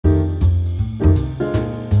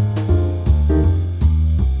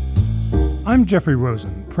I'm Jeffrey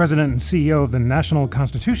Rosen, President and CEO of the National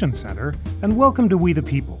Constitution Center, and welcome to We the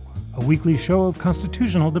People, a weekly show of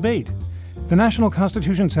constitutional debate. The National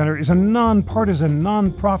Constitution Center is a nonpartisan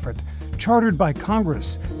nonprofit chartered by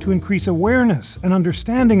Congress to increase awareness and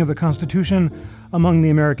understanding of the Constitution among the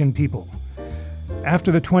American people.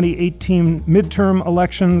 After the 2018 midterm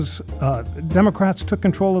elections, Democrats took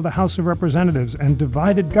control of the House of Representatives and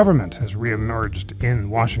divided government has reemerged in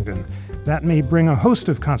Washington. That may bring a host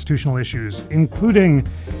of constitutional issues, including,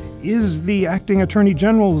 is the acting attorney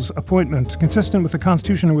general's appointment consistent with the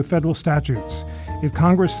Constitution or with federal statutes? If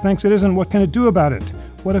Congress thinks it isn't, what can it do about it?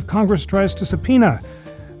 What if Congress tries to subpoena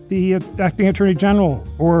the acting attorney general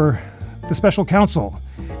or the special counsel?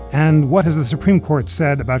 And what has the Supreme Court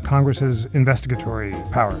said about Congress's investigatory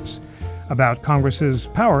powers, about Congress's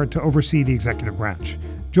power to oversee the executive branch?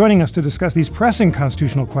 Joining us to discuss these pressing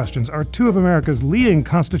constitutional questions are two of America's leading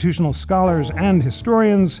constitutional scholars and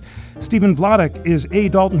historians. Stephen Vladeck is A.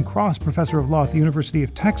 Dalton Cross Professor of Law at the University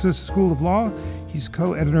of Texas School of Law. He's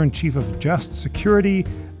co-editor-in-chief of Just Security,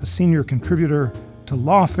 a senior contributor to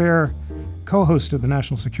Lawfare, co-host of the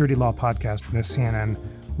National Security Law podcast and a CNN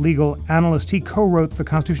legal analyst. He co-wrote the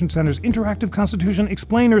Constitution Center's Interactive Constitution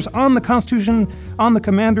Explainers on the Constitution, on the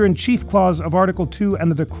Commander-in-Chief Clause of Article 2 and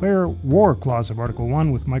the Declare War Clause of Article 1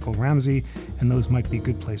 with Michael Ramsey, and those might be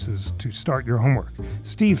good places to start your homework.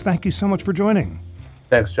 Steve, thank you so much for joining.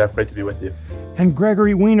 Thanks, Jeff. Great to be with you. And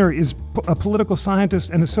Gregory Weiner is a political scientist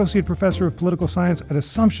and associate professor of political science at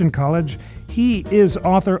Assumption College. He is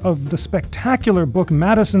author of the spectacular book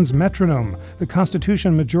Madison's Metronome, The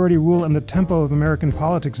Constitution, Majority Rule, and the Tempo of American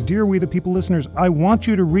Politics. Dear We the People listeners, I want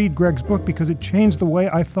you to read Greg's book because it changed the way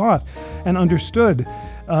I thought and understood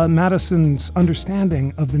Madison's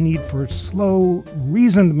understanding of the need for slow,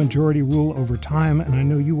 reasoned majority rule over time, and I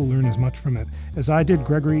know you will learn as much from it as I did.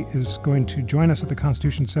 Gregory is going to join us at the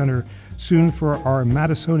Constitution Center soon for our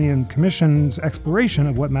Madisonian Commission's exploration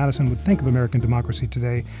of what Madison would think of American democracy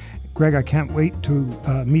today. Greg, I can't wait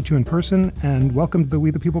to meet you in person, and welcome to the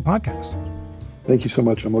We the People podcast. Thank you so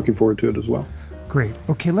much. I'm looking forward to it as well. Great.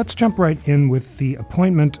 Okay, let's jump right in with the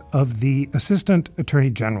appointment of the Assistant Attorney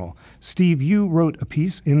General. Steve, you wrote a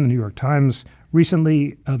piece in the New York Times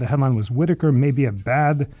recently. The headline was Whitaker may be a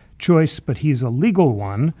bad choice, but he's a legal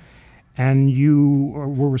one. And you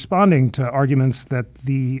were responding to arguments that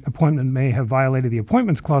the appointment may have violated the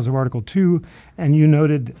Appointments Clause of Article 2. And you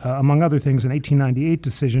noted, among other things, an 1898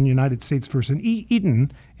 decision, United States versus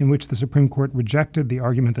Eaton, in which the Supreme Court rejected the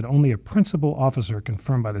argument that only a principal officer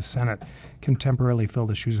confirmed by the Senate can temporarily fill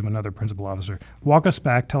the shoes of another principal officer. Walk us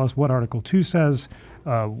back. Tell us what Article 2 says,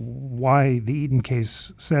 why the Eaton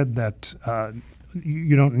case said that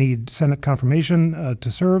you don't need Senate confirmation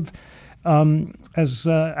to serve as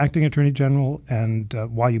acting attorney general, and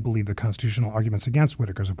why you believe the constitutional arguments against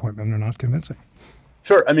Whitaker's appointment are not convincing.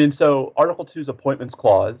 Sure. So Article 2's Appointments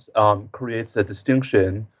Clause creates a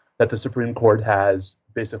distinction that the Supreme Court has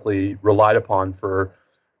basically relied upon for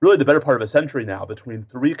really the better part of a century now between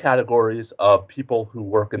three categories of people who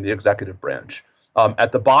work in the executive branch.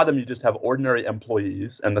 At the bottom, you just have ordinary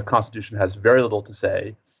employees, and the Constitution has very little to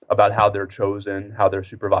say about how they're chosen, how they're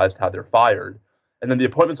supervised, how they're fired. And then the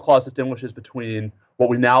Appointments Clause distinguishes between what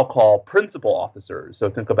we now call principal officers.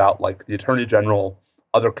 So think about like the Attorney General,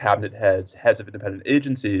 other cabinet heads, heads of independent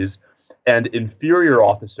agencies, and inferior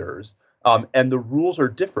officers. And the rules are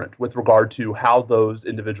different with regard to how those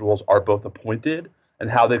individuals are both appointed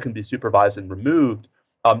and how they can be supervised and removed.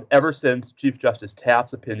 Ever since Chief Justice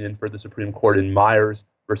Taft's opinion for the Supreme Court in Myers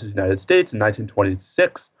versus United States in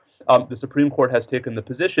 1926, the Supreme Court has taken the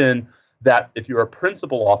position that if you're a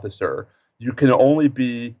principal officer, you can only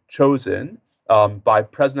be chosen by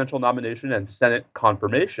presidential nomination and Senate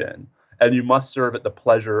confirmation, and you must serve at the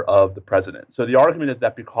pleasure of the president. So the argument is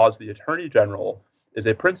that because the Attorney General is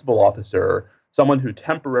a principal officer, someone who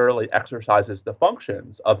temporarily exercises the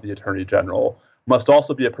functions of the Attorney General must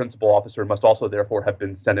also be a principal officer, must also therefore have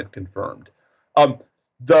been Senate confirmed.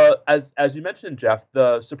 As you mentioned, Jeff,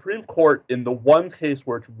 the Supreme Court, in the one case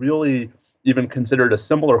where it's really even considered a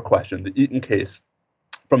similar question, the Eaton case,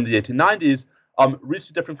 from the 1890s, reached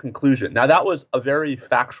a different conclusion. Now, that was a very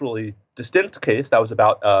factually distinct case. That was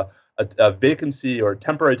about a vacancy or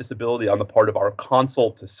temporary disability on the part of our consul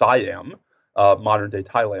to Siam, modern-day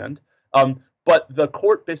Thailand. But the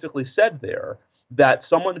court basically said there that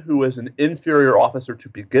someone who is an inferior officer to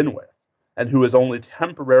begin with and who is only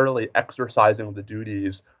temporarily exercising the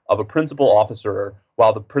duties of a principal officer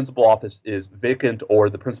while the principal office is vacant or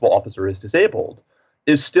the principal officer is disabled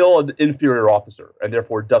is still an inferior officer and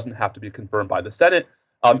therefore doesn't have to be confirmed by the Senate.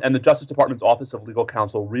 And the Justice Department's Office of Legal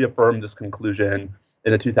Counsel reaffirmed this conclusion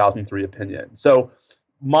in a 2003 opinion. So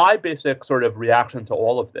my basic sort of reaction to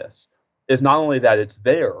all of this is not only that it's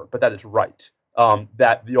there, but that it's right.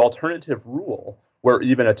 That the alternative rule, where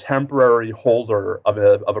even a temporary holder of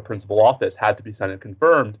a principal office had to be Senate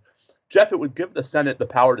confirmed, Jeff, it would give the Senate the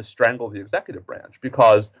power to strangle the executive branch,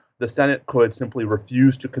 because the Senate could simply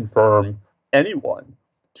refuse to confirm anyone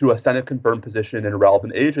to a Senate confirmed position in a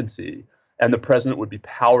relevant agency, and the president would be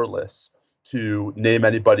powerless to name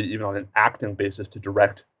anybody, even on an acting basis, to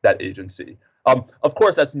direct that agency. Of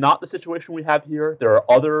course, that's not the situation we have here. There are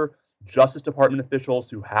other Justice Department officials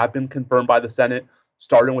who have been confirmed by the Senate,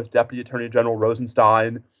 starting with Deputy Attorney General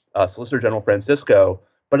Rosenstein, Solicitor General Francisco.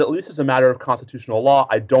 But at least as a matter of constitutional law,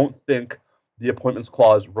 I don't think the Appointments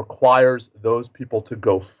Clause requires those people to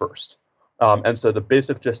go first. And so the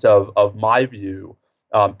basic gist of my view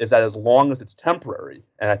is that as long as it's temporary,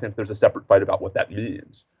 and I think there's a separate fight about what that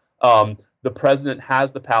means, the president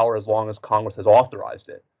has the power, as long as Congress has authorized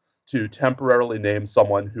it, to temporarily name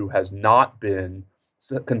someone who has not been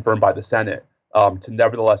confirmed by the Senate to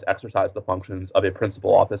nevertheless exercise the functions of a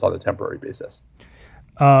principal office on a temporary basis.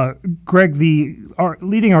 Greg, the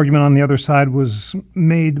leading argument on the other side was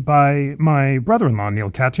made by my brother-in-law,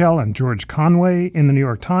 Neil Katyal, and George Conway in the New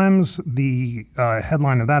York Times. The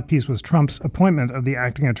headline of that piece was "Trump's appointment of the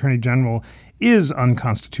acting attorney general is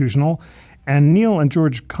unconstitutional." And Neil and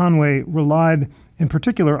George Conway relied in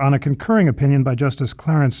particular on a concurring opinion by Justice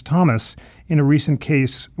Clarence Thomas in a recent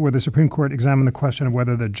case where the Supreme Court examined the question of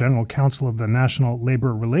whether the general counsel of the National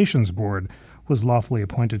Labor Relations Board was lawfully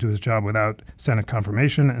appointed to his job without Senate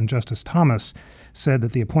confirmation. And Justice Thomas said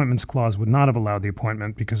that the Appointments Clause would not have allowed the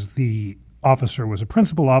appointment because the officer was a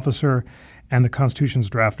principal officer, and the Constitution's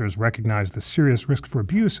drafters recognized the serious risk for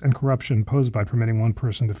abuse and corruption posed by permitting one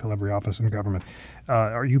person to fill every office in government.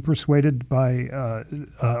 Are you persuaded by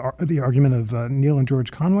the argument of Neil and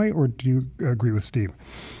George Conway, or do you agree with Steve?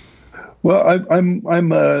 Well, I'm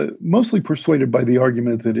mostly persuaded by the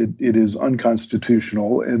argument that it is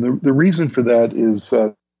unconstitutional, and the reason for that is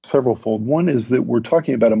severalfold. One is that we're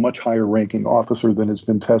talking about a much higher ranking officer than has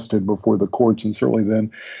been tested before the courts, and certainly then,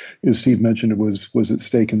 as Steve mentioned, it was at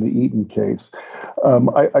stake in the Eaton case.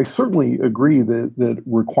 I certainly agree that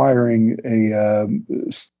requiring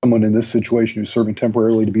someone in this situation who's serving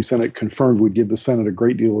temporarily to be Senate confirmed would give the Senate a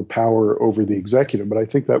great deal of power over the executive, but I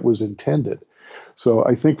think that was intended. So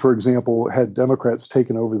I think, for example, had Democrats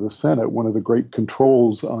taken over the Senate, one of the great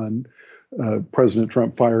controls on President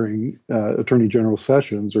Trump firing Attorney General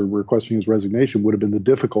Sessions or requesting his resignation would have been the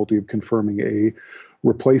difficulty of confirming a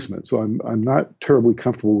replacement. So I'm not terribly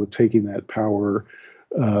comfortable with taking that power,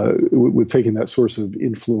 with taking that source of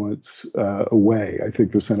influence away. I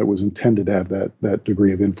think the Senate was intended to have that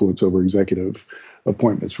degree of influence over executive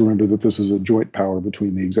appointments. Remember that this is a joint power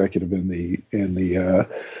between the executive and the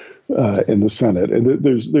Senate, and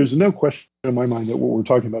there's no question in my mind that what we're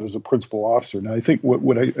talking about is a principal officer. Now, I think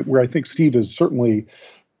where I think Steve is certainly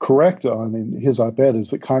correct on in his op-ed is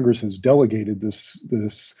that Congress has delegated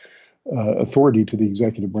this authority to the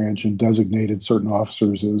executive branch and designated certain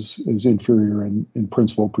officers as inferior in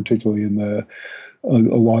principle, particularly in a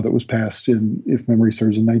law that was passed if memory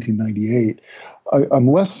serves, in 1998. I'm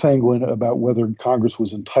less sanguine about whether Congress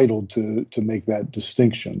was entitled to make that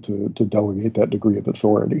distinction, to delegate that degree of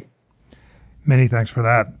authority. Many thanks for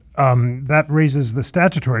that. That raises the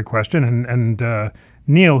statutory question, and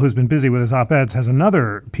Neil, who's been busy with his op-eds, has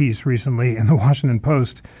another piece recently in the Washington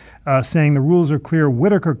Post saying the rules are clear.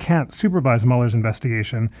 Whitaker can't supervise Mueller's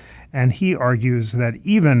investigation, and he argues that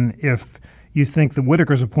even if you think that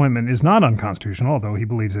Whitaker's appointment is not unconstitutional, although he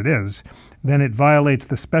believes it is, then it violates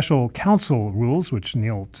the special counsel rules, which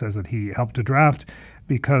Neil says that he helped to draft,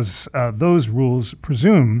 because those rules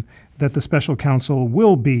presume that the special counsel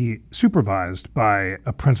will be supervised by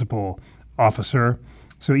a principal officer.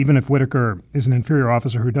 So even if Whitaker is an inferior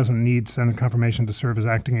officer who doesn't need Senate confirmation to serve as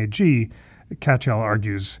acting AG, Katyal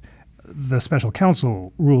argues the special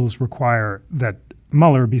counsel rules require that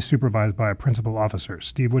Mueller be supervised by a principal officer.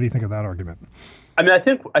 Steve, what do you think of that argument? I mean, I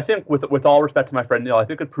think with all respect to my friend Neil, I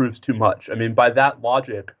think it proves too much. I mean, by that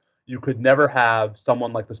logic, you could never have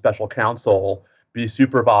someone like the special counsel be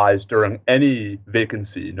supervised during any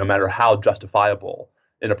vacancy, no matter how justifiable,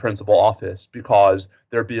 in a principal office, because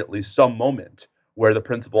there'd be at least some moment where the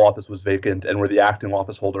principal office was vacant and where the acting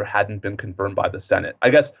office holder hadn't been confirmed by the Senate. I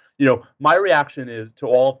guess, my reaction is to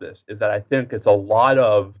all of this is that I think it's a lot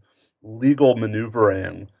of legal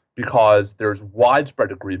maneuvering, because there's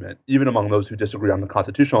widespread agreement, even among those who disagree on the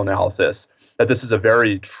constitutional analysis, that this is a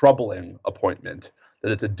very troubling appointment,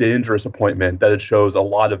 that it's a dangerous appointment, that it shows a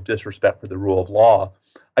lot of disrespect for the rule of law.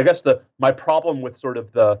 I guess my problem with sort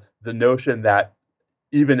of the notion that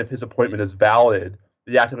even if his appointment is valid,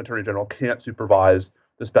 the acting attorney general can't supervise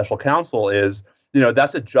the special counsel is,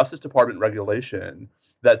 that's a Justice Department regulation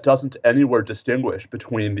that doesn't anywhere distinguish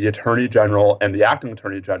between the Attorney General and the acting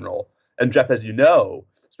Attorney General. And Jeff, as you know,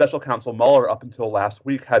 Special Counsel Mueller up until last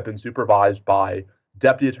week had been supervised by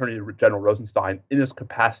Deputy Attorney General Rosenstein in his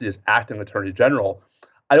capacity as acting Attorney General.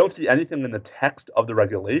 I don't see anything in the text of the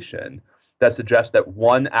regulation that suggests that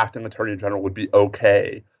one acting Attorney General would be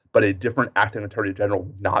okay, but a different acting Attorney General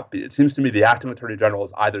would not be. It seems to me the acting Attorney General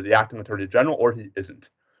is either the acting Attorney General or he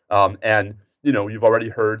isn't. And you've already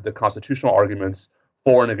heard the constitutional arguments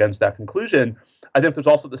for and against that conclusion. I think there's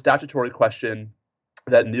also the statutory question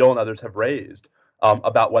that Neil and others have raised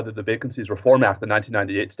about whether the Vacancies Reform Act, the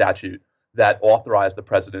 1998 statute that authorized the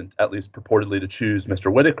president, at least purportedly, to choose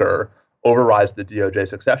Mr. Whitaker, overrides the DOJ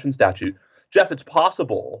succession statute. Jeff, it's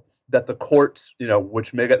possible that the courts,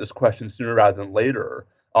 which may get this question sooner rather than later,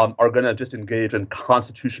 are going to just engage in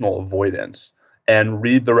constitutional avoidance and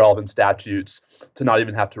read the relevant statutes to not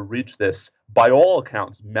even have to reach this, by all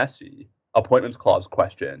accounts, messy appointments clause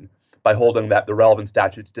question by holding that the relevant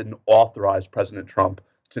statutes didn't authorize President Trump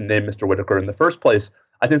to name Mr. Whitaker in the first place.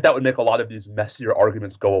 I think that would make a lot of these messier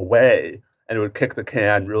arguments go away, and it would kick the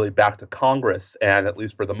can really back to Congress and, at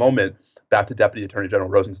least for the moment, back to Deputy Attorney General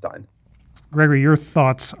Rosenstein. Gregory, your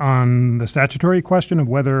thoughts on the statutory question of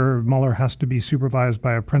whether Mueller has to be supervised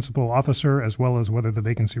by a principal officer, as well as whether the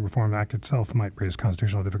Vacancy Reform Act itself might raise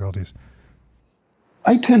constitutional difficulties?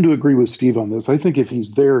 I tend to agree with Steve on this. I think if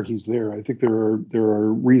he's there, he's there. I think there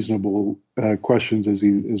are reasonable questions, as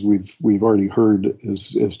we've already heard,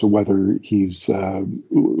 as to whether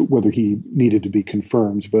he needed to be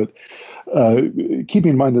confirmed. But keeping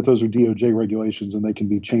in mind that those are DOJ regulations and they can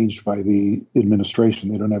be changed by the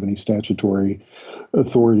administration, they don't have any statutory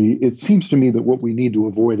authority. It seems to me that what we need to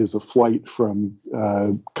avoid is a flight from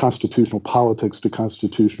constitutional politics to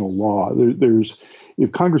constitutional law.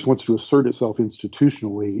 If Congress wants to assert itself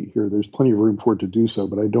institutionally here, there's plenty of room for it to do so.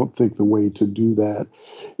 But I don't think the way to do that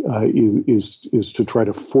is to try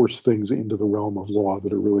to force things into the realm of law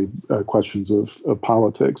that are really questions of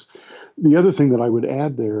politics. The other thing that I would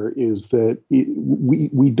add there is that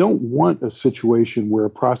we don't want a situation where a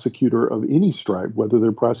prosecutor of any stripe, whether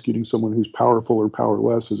they're prosecuting someone who's powerful or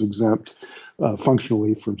powerless, is exempt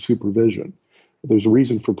functionally from supervision. There's a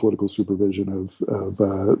reason for political supervision of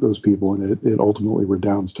those people, and it ultimately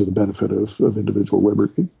redounds to the benefit of individual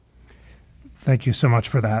liberty. Thank you so much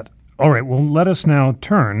for that. All right, well, let us now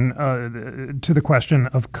turn to the question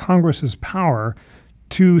of Congress's power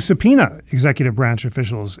to subpoena executive branch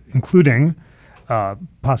officials, including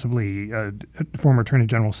possibly former Attorney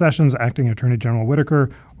General Sessions, acting Attorney General Whitaker,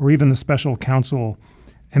 or even the special counsel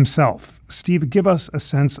himself. Steve, give us a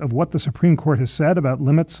sense of what the Supreme Court has said about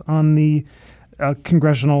limits on the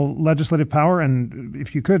congressional legislative power. And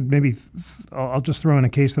if you could, maybe I'll just throw in a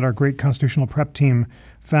case that our great constitutional prep team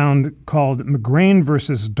found called McGrain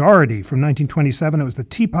versus Doherty from 1927. It was the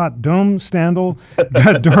Teapot Dome scandal.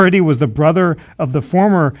 Doherty was the brother of the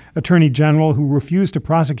former attorney general who refused to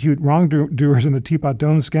prosecute wrongdoers in the Teapot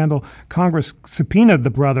Dome scandal. Congress subpoenaed the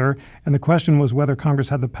brother, and the question was whether Congress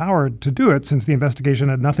had the power to do it, since the investigation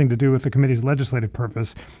had nothing to do with the committee's legislative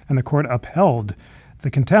purpose. And the court upheld the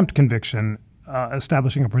contempt conviction,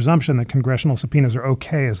 establishing a presumption that congressional subpoenas are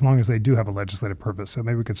okay as long as they do have a legislative purpose. So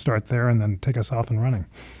maybe we could start there and then take us off and running.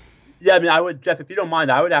 Yeah, I mean, I would, Jeff, if you don't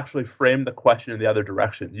mind, I would actually frame the question in the other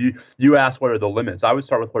direction. You asked what are the limits. I would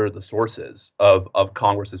start with what are the sources of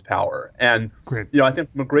Congress's power. And, Great. I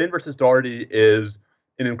think McGrain versus Doherty is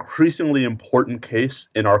an increasingly important case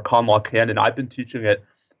in our con law canon. I've been teaching it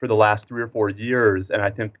for the last 3 or 4 years, and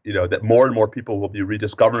I think, that more and more people will be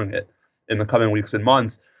rediscovering it in the coming weeks and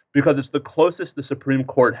months, because it's the closest the Supreme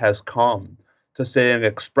Court has come to saying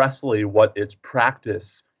expressly what its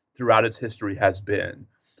practice throughout its history has been,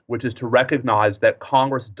 which is to recognize that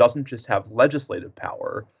Congress doesn't just have legislative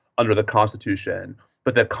power under the Constitution,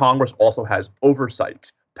 but that Congress also has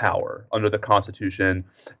oversight power under the Constitution,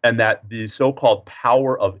 and that the so-called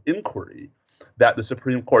power of inquiry that the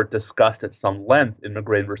Supreme Court discussed at some length in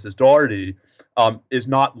McGrain versus Doherty is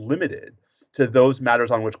not limited to those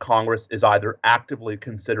matters on which Congress is either actively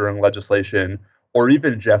considering legislation or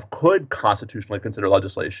even, Jeff, could constitutionally consider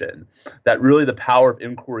legislation. That really the power of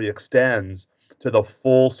inquiry extends to the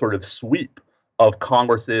full sort of sweep of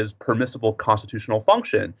Congress's permissible constitutional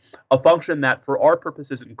function, a function that for our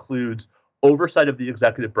purposes includes oversight of the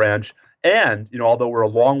executive branch and, although we're a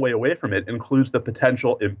long way away from it, includes the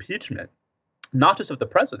potential impeachment, not just of the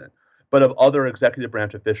president, but of other executive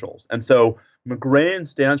branch officials. And so McGrain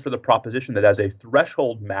stands for the proposition that as a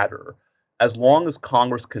threshold matter, as long as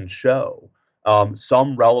Congress can show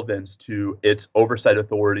some relevance to its oversight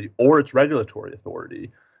authority or its regulatory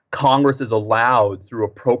authority, Congress is allowed, through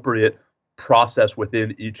appropriate process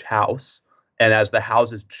within each house, and as the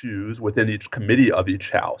houses choose within each committee of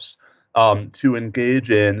each house, to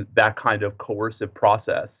engage in that kind of coercive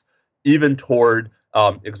process, even toward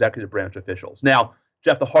executive branch officials. Now,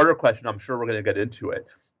 Jeff, the harder question, I'm sure we're going to get into it,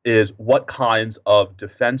 is what kinds of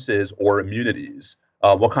defenses or immunities,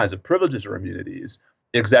 what kinds of privileges or immunities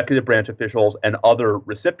executive branch officials and other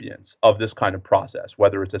recipients of this kind of process,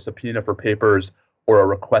 whether it's a subpoena for papers or a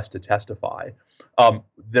request to testify,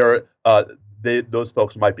 those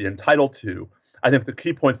folks might be entitled to. I think the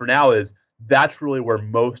key point for now is that's really where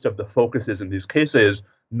most of the focus is in these cases,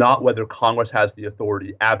 not whether Congress has the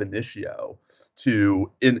authority ab initio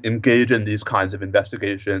to engage in these kinds of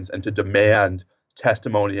investigations and to demand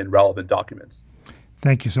testimony and relevant documents.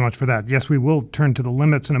 Thank you so much for that. Yes, we will turn to the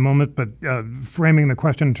limits in a moment, but framing the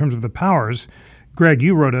question in terms of the powers, Greg,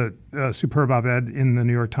 you wrote a superb op-ed in the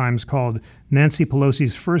New York Times called "Nancy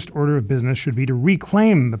Pelosi's First Order of Business Should Be to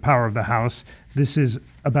Reclaim the Power of the House. This is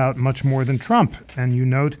about much more than Trump." And you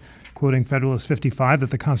note, quoting Federalist 55, that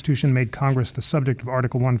the Constitution made Congress the subject of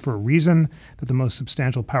Article 1 for a reason, that the most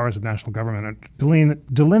substantial powers of national government are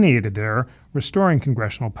delineated there, restoring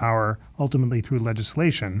congressional power, ultimately through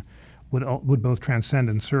legislation, would both transcend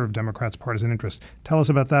and serve Democrats' partisan interests. Tell us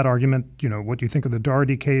about that argument, what you think of the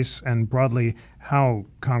Doherty case, and broadly how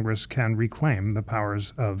Congress can reclaim the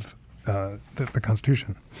powers of the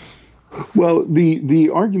Constitution. Well, the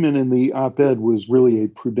argument in the op-ed was really a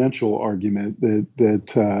prudential argument that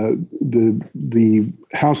the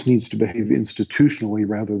House needs to behave institutionally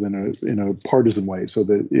rather than in a partisan way. So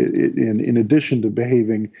that in addition to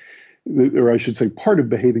behaving, or I should say, part of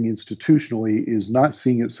behaving institutionally is not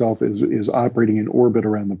seeing itself as operating in orbit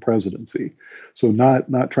around the presidency. So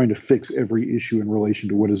not trying to fix every issue in relation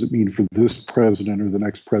to what does it mean for this president or the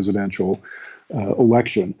next presidential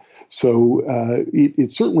election. So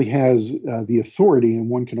it certainly has the authority, and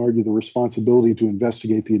one can argue the responsibility to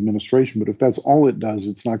investigate the administration. But if that's all it does,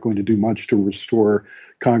 it's not going to do much to restore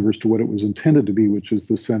Congress to what it was intended to be, which is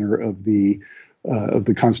the center of the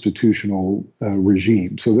constitutional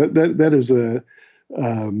regime. So that is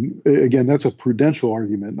again, that's a prudential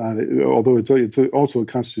argument, although it's also a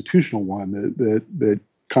constitutional one that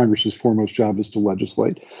Congress's foremost job is to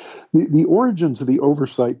legislate. The origins of the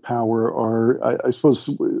oversight power are, I suppose,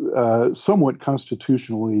 somewhat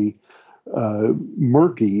constitutionally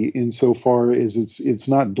murky insofar as it's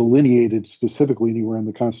not delineated specifically anywhere in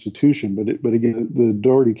the Constitution. But again, the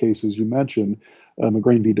Doherty case, as you mentioned,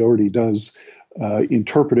 McGrain v. Doherty, does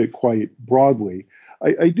interpret it quite broadly.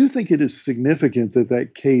 I do think it is significant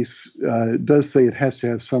that case does say it has to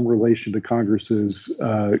have some relation to Congress's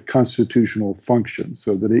constitutional function,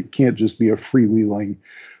 so that it can't just be a freewheeling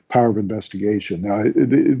power of investigation. Now,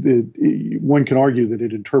 one can argue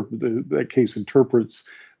that that case interprets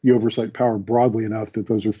the oversight power broadly enough that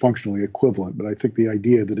those are functionally equivalent. But I think the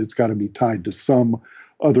idea that it's got to be tied to some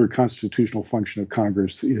other constitutional function of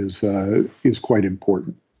Congress is quite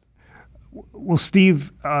important. Well,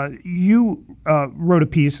 Steve, you wrote a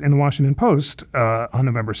piece in the Washington Post on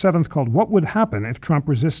November 7th called "What Would Happen If Trump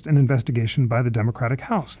Resists an Investigation by the Democratic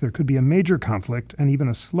House? There Could Be a Major Conflict and Even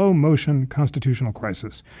a Slow-Motion Constitutional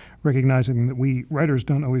Crisis." Recognizing that we writers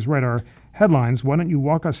don't always write our headlines, why don't you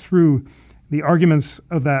walk us through the arguments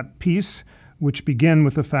of that piece, which begin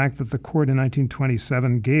with the fact that the court in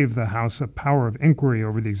 1927 gave the House a power of inquiry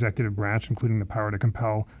over the executive branch, including the power to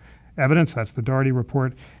compel evidence. That's the Doherty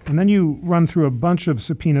report. And then you run through a bunch of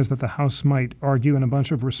subpoenas that the House might argue and a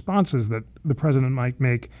bunch of responses that the president might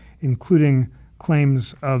make, including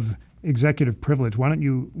claims of executive privilege. Why don't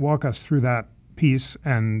you walk us through that piece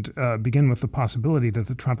and begin with the possibility that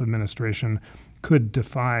the Trump administration could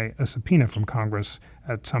defy a subpoena from Congress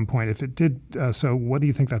at some point. If it did so, what do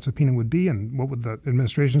you think that subpoena would be, and what would the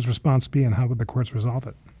administration's response be, and how would the courts resolve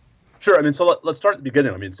it? Sure. So let's start at the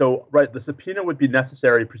beginning. The subpoena would be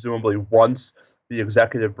necessary, presumably, once the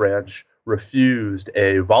executive branch refused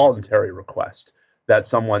a voluntary request that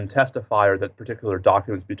someone testify or that particular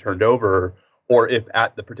documents be turned over, or if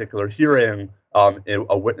at the particular hearing,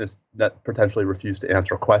 a witness that potentially refused to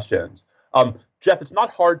answer questions. Jeff, it's not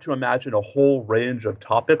hard to imagine a whole range of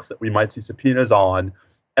topics that we might see subpoenas on,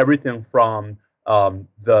 everything from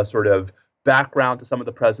the sort of background to some of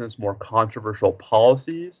the president's more controversial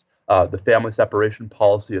policies, the family separation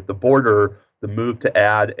policy at the border, the move to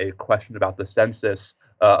add a question about the census,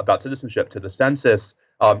 about citizenship to the census,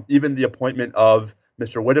 even the appointment of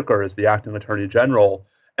Mr. Whitaker as the acting attorney general,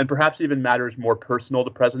 and perhaps even matters more personal to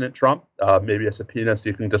President Trump, maybe a subpoena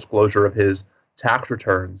seeking disclosure of his tax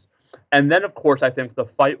returns. And then, of course, I think the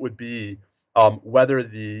fight would be whether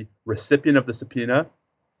the recipient of the subpoena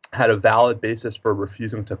had a valid basis for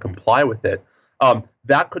refusing to comply with it,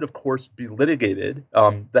 that could, of course, be litigated.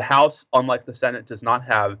 The House, unlike the Senate, does not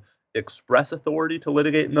have express authority to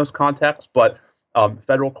litigate in those contexts, but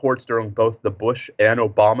federal courts during both the Bush and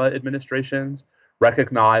Obama administrations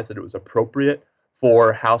recognized that it was appropriate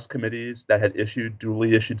for House committees that had issued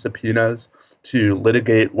duly issued subpoenas to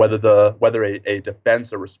litigate whether a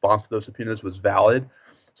defense or response to those subpoenas was valid.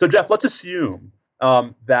 So, Jeff, let's assume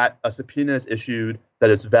that a subpoena is issued,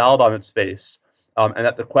 that it's valid on its face, and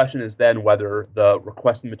that the question is then whether the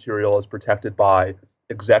requested material is protected by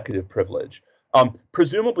executive privilege.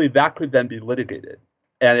 Presumably, that could then be litigated,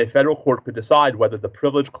 and a federal court could decide whether the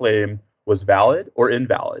privilege claim was valid or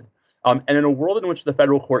invalid. And in a world in which the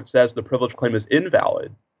federal court says the privilege claim is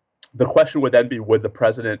invalid, the question would then be, would the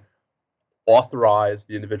president authorize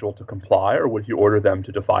the individual to comply, or would he order them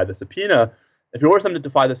to defy the subpoena? If he orders them to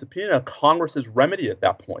defy the subpoena, Congress's remedy at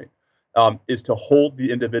that point is to hold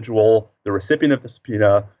the individual, the recipient of the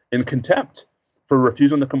subpoena, in contempt for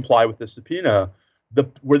refusing to comply with the subpoena.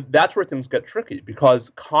 That's where things get tricky, because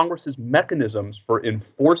Congress's mechanisms for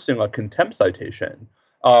enforcing a contempt citation,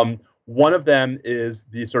 one of them is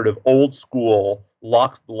the sort of old school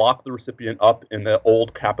lock the recipient up in the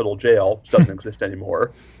old Capitol jail, which doesn't exist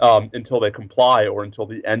anymore, until they comply or until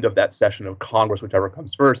the end of that session of Congress, whichever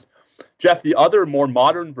comes first. Jeff, the other more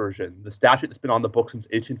modern version, the statute that's been on the books since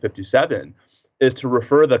 1857, is to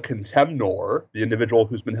refer the contemnor, the individual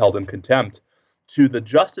who's been held in contempt, to the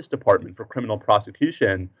Justice Department for criminal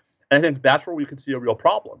prosecution. And I think that's where we could see a real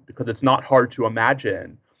problem, because it's not hard to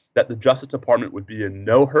imagine that the Justice Department would be in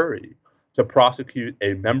no hurry to prosecute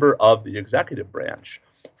a member of the executive branch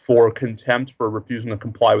for contempt for refusing to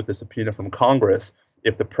comply with the subpoena from Congress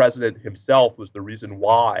if the president himself was the reason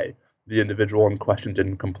why the individual in question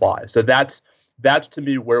didn't comply. So that's to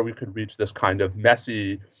me where we could reach this kind of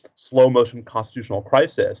messy, slow motion constitutional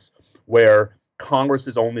crisis, where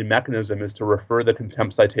Congress's only mechanism is to refer the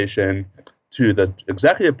contempt citation to the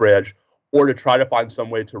executive branch, or to try to find some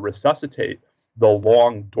way to resuscitate the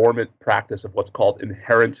long dormant practice of what's called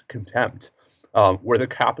inherent contempt, where the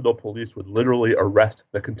Capitol Police would literally arrest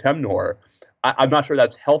the contemnor. I'm not sure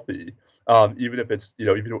that's healthy, even if it's,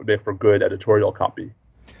 even if it would make for good editorial copy.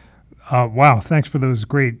 Wow, thanks for those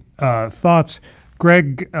great thoughts.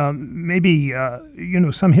 Greg, maybe,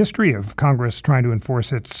 some history of Congress trying to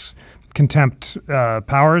enforce its contempt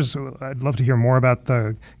powers. I'd love to hear more about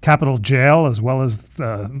the Capitol Jail, as well as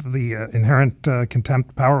the inherent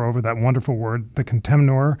contempt power over that wonderful word, the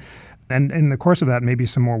contemnor. And in the course of that, maybe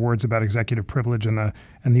some more words about executive privilege in the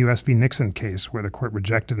U.S. v. Nixon case, where the court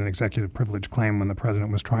rejected an executive privilege claim when the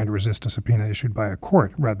president was trying to resist a subpoena issued by a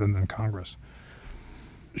court rather than Congress.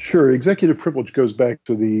 Sure. Executive privilege goes back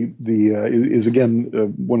to is again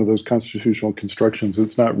one of those constitutional constructions.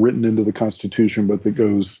 It's not written into the Constitution, but that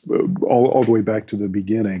goes all the way back to the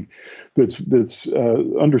beginning. That's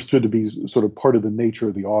understood to be sort of part of the nature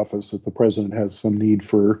of the office, that the president has some need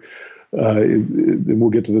for, and we'll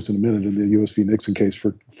get to this in a minute in the U.S. v. Nixon case,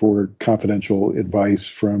 for confidential advice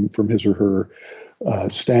from his or her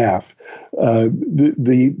staff.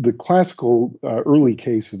 The classical early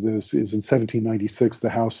case of this is in 1796. The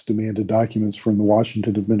House demanded documents from the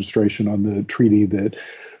Washington administration on the treaty that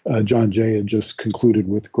John Jay had just concluded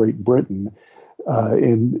with Great Britain.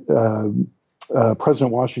 And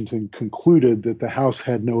President Washington concluded that the House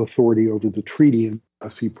had no authority over the treaty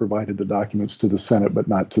unless he provided the documents to the Senate, but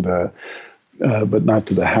not to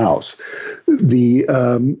the House.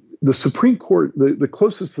 The Supreme Court, the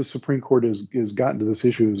closest the Supreme Court has gotten to this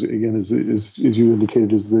issue is, again, as you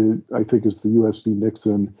indicated, is the U.S. v.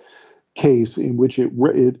 Nixon case, in which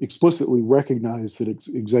it explicitly recognized that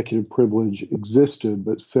executive privilege existed,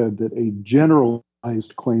 but said that a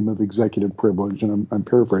generalized claim of executive privilege, and I'm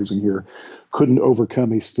paraphrasing here, couldn't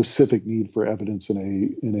overcome a specific need for evidence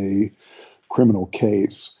in a criminal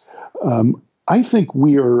case. I think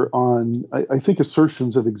we are on. I think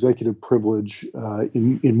assertions of executive privilege,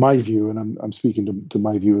 in my view, and I'm speaking to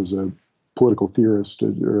my view as a political theorist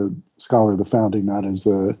or a scholar of the founding, not as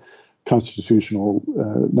a constitutional,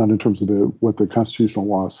 not in terms of what the constitutional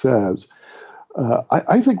law says.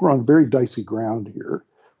 I think we're on very dicey ground here.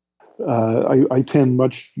 I tend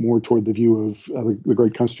much more toward the view of the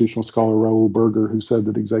great constitutional scholar Raoul Berger, who said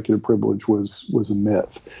that executive privilege was a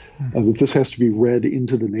myth, that this has to be read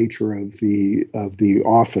into the nature of the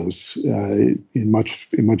office in much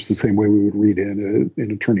the same way we would read in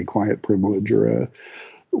an attorney-client privilege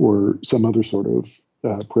or some other sort of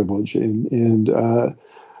privilege, and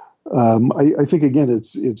I think again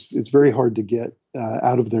it's very hard to get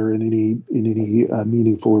out of there in any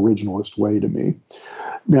meaningful originalist way to me.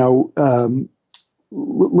 Now,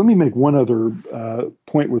 let me make one other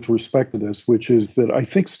point with respect to this, which is that I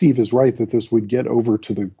think Steve is right that this would get over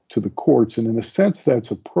to the courts, and in a sense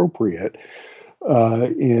that's appropriate,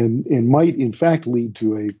 and might in fact lead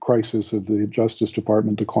to a crisis of the Justice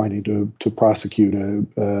Department declining to prosecute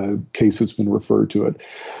a case that's been referred to it.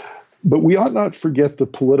 But we ought not forget the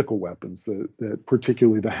political weapons that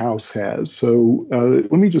particularly the House has. So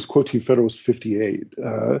let me just quote to you Federalist 58.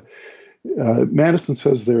 Madison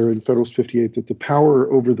says there in Federalist 58 that the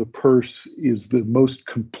power over the purse is the most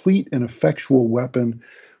complete and effectual weapon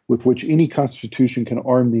with which any constitution can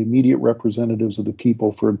arm the immediate representatives of the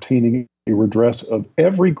people for obtaining a redress of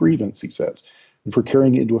every grievance, he says, and for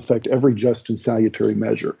carrying into effect every just and salutary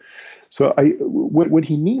measure. So what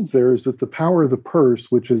he means there is that the power of the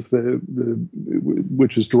purse, which is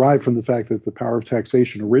which is derived from the fact that the power of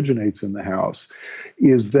taxation originates in the House,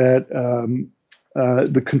 is that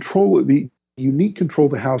the unique control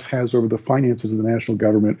the House has over the finances of the national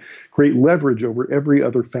government create leverage over every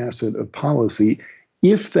other facet of policy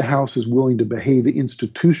if the House is willing to behave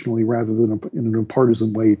institutionally rather than in a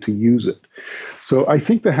partisan way to use it. So I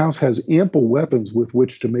think the House has ample weapons with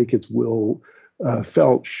which to make its will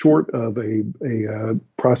felt short of a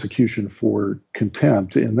prosecution for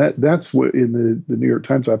contempt. And that's what in the New York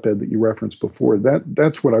Times op-ed that you referenced before,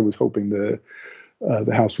 that's what I was hoping the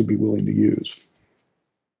House would be willing to use.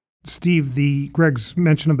 Steve, Greg's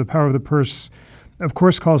mention of the power of the purse, of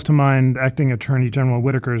course, calls to mind Acting Attorney General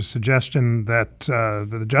Whitaker's suggestion that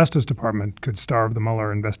the Justice Department could starve the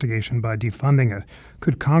Mueller investigation by defunding it.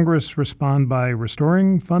 Could Congress respond by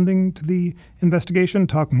restoring funding to the investigation,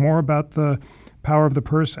 talk more about the power of the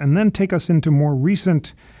purse, and then take us into more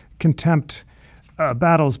recent contempt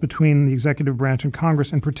battles between the executive branch and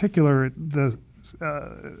Congress, in particular the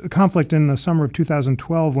conflict in the summer of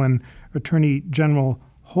 2012 when Attorney General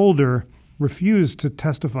Holder refused to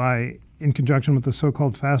testify in conjunction with the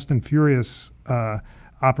so-called Fast and Furious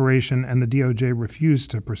operation, and the DOJ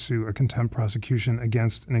refused to pursue a contempt prosecution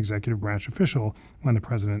against an executive branch official when the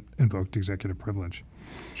president invoked executive privilege.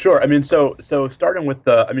 Sure. I mean, so starting with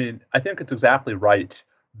I think it's exactly right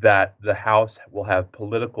that the House will have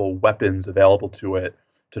political weapons available to it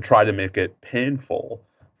to try to make it painful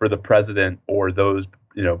for the president or those,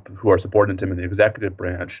 who are subordinate to him in the executive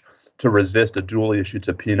branch to resist a duly issued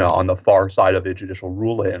subpoena on the far side of a judicial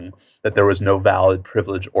ruling that there was no valid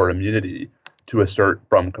privilege or immunity to assert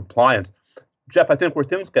from compliance. Jeff, I think where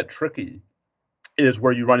things get tricky is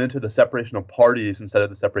where you run into the separation of parties instead of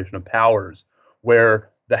the separation of powers, where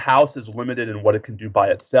the House is limited in what it can do by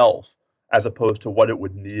itself as opposed to what it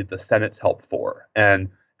would need the Senate's help for. And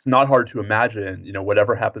it's not hard to imagine,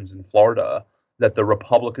 whatever happens in Florida, that the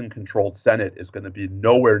Republican-controlled Senate is going to be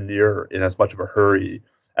nowhere near in as much of a hurry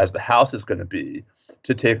as the House is going to be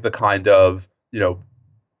to take the kind of,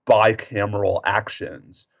 bicameral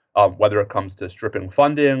actions, whether it comes to stripping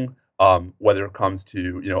funding, whether it comes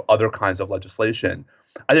to, other kinds of legislation.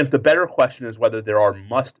 I think the better question is whether there are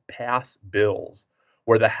must-pass bills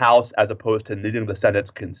where the House, as opposed to needing the Senate's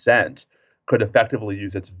consent, could effectively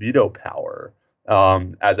use its veto power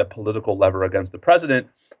as a political lever against the president.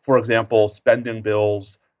 For example, spending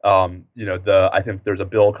bills. I think there's a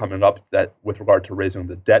bill coming up that, with regard to raising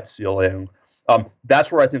the debt ceiling,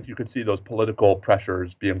 that's where I think you could see those political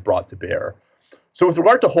pressures being brought to bear. So with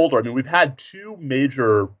regard to Holder, we've had two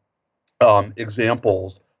major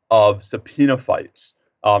examples of subpoena fights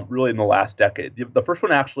really in the last decade. The first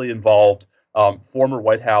one actually involved former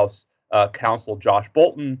White House counsel Josh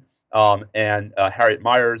Bolten and Harriet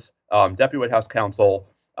Miers, deputy White House counsel,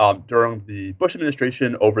 during the Bush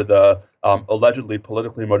administration over the allegedly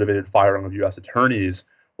politically motivated firing of U.S. attorneys,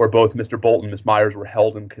 where both Mr. Bolton and Ms. Miers were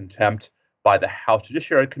held in contempt by the House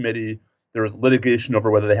Judiciary Committee. There was litigation over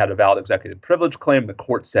whether they had a valid executive privilege claim. The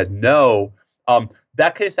court said no.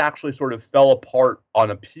 That case actually sort of fell apart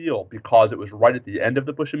on appeal because it was right at the end of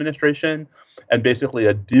the Bush administration, and basically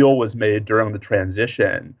a deal was made during the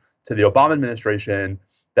transition to the Obama administration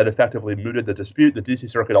that effectively mooted the dispute. The D.C.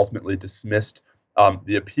 Circuit ultimately dismissed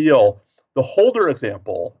the appeal. The Holder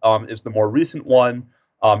example is the more recent one.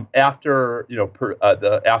 After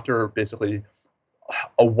basically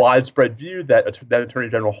a widespread view that Attorney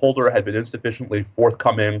General Holder had been insufficiently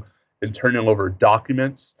forthcoming in turning over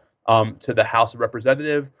documents to the House of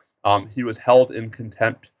Representatives, he was held in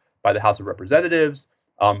contempt by the House of Representatives,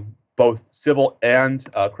 both civil and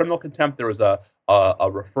criminal contempt. There was a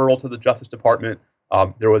referral to the Justice Department.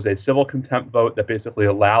 There was a civil contempt vote that basically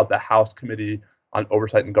allowed the House Committee on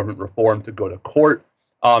Oversight and Government Reform to go to court.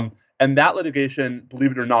 And that litigation,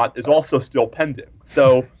 believe it or not, is also still pending.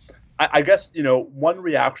 So I guess, one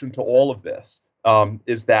reaction to all of this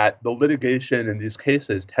is that the litigation in these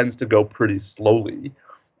cases tends to go pretty slowly,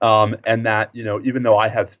 and that even though I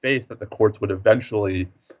have faith that the courts would eventually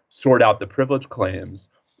sort out the privilege claims,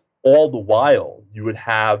 all the while you would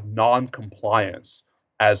have non-compliance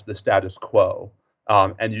as the status quo,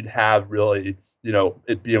 and you'd have really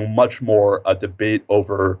it being much more a debate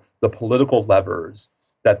over the political levers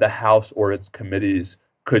that the House or its committees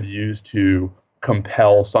could use to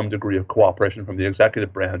compel some degree of cooperation from the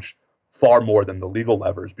executive branch, far more than the legal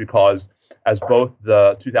levers, because as both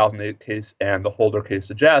the 2008 case and the Holder case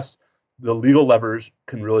suggest, the legal levers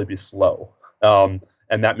can really be slow.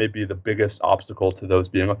 And that may be the biggest obstacle to those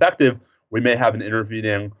being effective. We may have an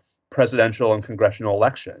intervening presidential and congressional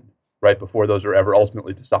election right before those are ever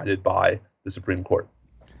ultimately decided by the Supreme Court.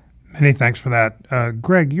 Many thanks for that.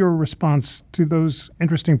 Greg, your response to those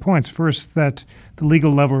interesting points. First, that the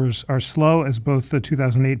legal levers are slow, as both the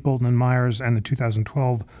 2008 Bolton and Myers and the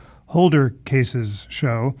 2012 Holder cases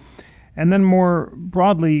show. And then more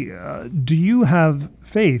broadly, do you have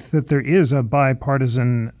faith that there is a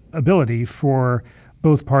bipartisan ability for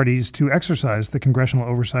both parties to exercise the congressional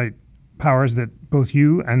oversight powers that both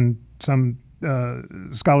you and some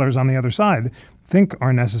scholars on the other side think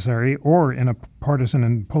are necessary, or in a partisan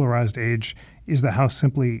and polarized age, is the House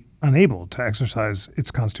simply unable to exercise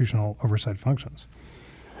its constitutional oversight functions?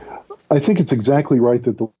 I think it's exactly right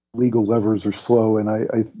that the legal levers are slow, and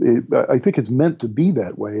I think it's meant to be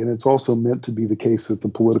that way, and it's also meant to be the case that the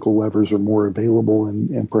political levers are more available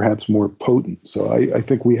and perhaps more potent. So I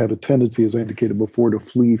think we have a tendency, as I indicated before, to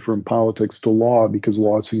flee from politics to law, because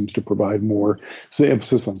law seems to provide more, say,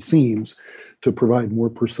 emphasis on seems, to provide more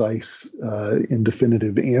precise and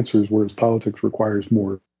definitive answers, whereas politics requires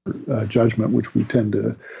more judgment, which we tend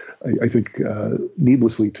to, I think,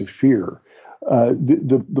 needlessly to fear.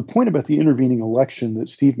 The point about the intervening election that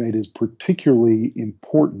Steve made is particularly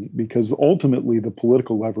important, because ultimately the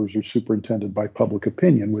political levers are superintended by public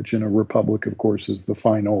opinion, which in a republic, of course, is the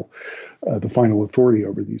final authority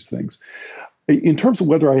over these things. In terms of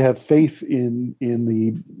whether I have faith in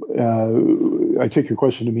the, I take your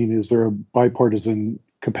question to mean, is there a bipartisan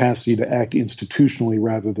capacity to act institutionally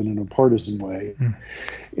rather than in a partisan way?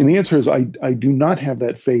 And the answer is I do not have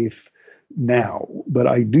that faith now, but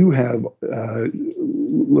I do have,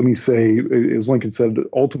 let me say, as Lincoln said,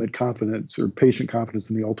 ultimate confidence or patient confidence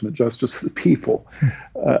in the ultimate justice of the people.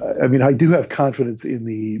 I mean, I do have confidence in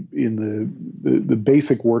the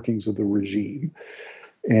basic workings of the regime.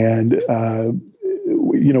 And,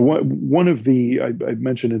 one of the, I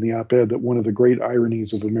mentioned in the op-ed that one of the great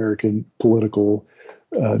ironies of American political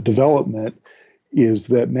development is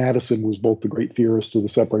that Madison was both the great theorist of the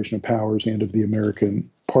separation of powers and of the American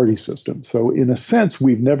party system. So in a sense,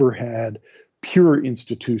 we've never had pure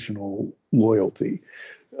institutional loyalty,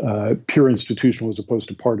 pure institutional as opposed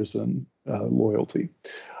to partisan loyalty.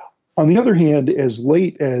 On the other hand, as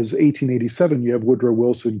late as 1887, you have Woodrow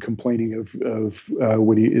Wilson complaining of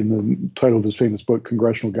what he, in the title of his famous book,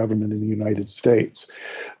 Congressional Government in the United States.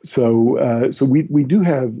 So we do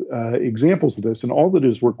have examples of this, and all that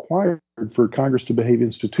is required for Congress to behave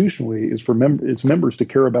institutionally is for its members to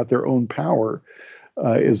care about their own power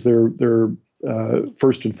as their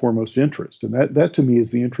first and foremost interest. And that to me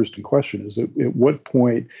is the interesting question: is at what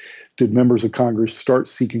point did members of Congress start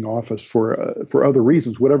seeking office for other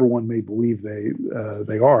reasons, whatever one may believe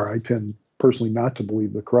they are? I tend personally not to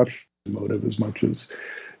believe the corruption motive as much as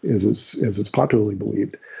it's popularly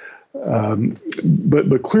believed.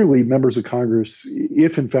 But clearly, members of Congress,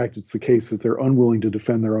 if in fact it's the case that they're unwilling to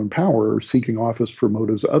defend their own power, or seeking office for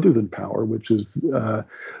motives other than power, which is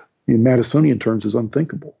in Madisonian terms is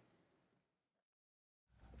unthinkable.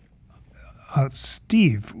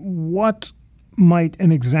 Steve, what might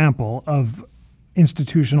an example of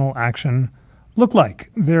institutional action look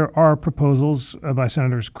like? There are proposals by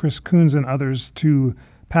Senators Chris Coons and others to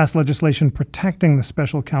pass legislation protecting the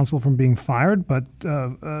special counsel from being fired, but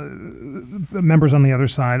members on the other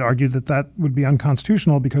side argued that would be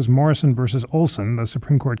unconstitutional because Morrison versus Olson, the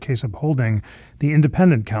Supreme Court case upholding the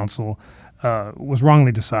independent counsel, was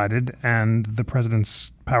wrongly decided, and the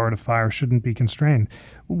president's power to fire shouldn't be constrained.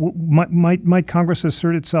 Might Congress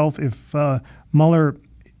assert itself if Mueller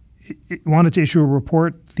wanted to issue a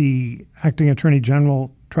report, the acting attorney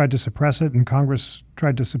general tried to suppress it, and Congress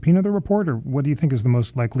tried to subpoena the report? Or what do you think is the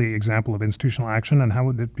most likely example of institutional action, and how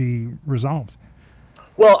would it be resolved?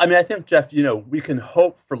 Well, I mean, I think, Jeff, we can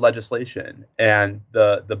hope for legislation, and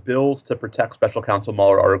the bills to protect Special Counsel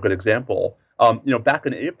Mueller are a good example. Back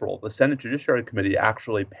in April, the Senate Judiciary Committee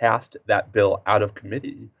actually passed that bill out of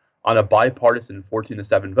committee on a bipartisan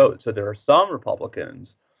 14-7 vote. So there are some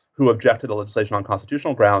Republicans who object to the legislation on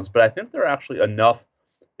constitutional grounds, but I think there are actually enough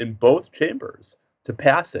in both chambers to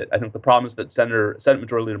pass it. I think the problem is that Senate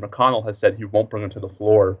Majority Leader McConnell has said he won't bring it to the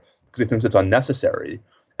floor because he thinks it's unnecessary.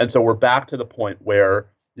 And so we're back to the point where,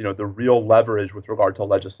 the real leverage with regard to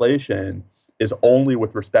legislation is only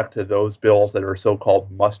with respect to those bills that are so-called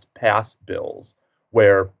must-pass bills,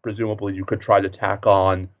 where presumably you could try to tack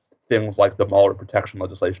on things like the Mueller protection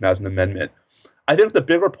legislation as an amendment. I think the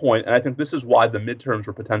bigger point, and I think this is why the midterms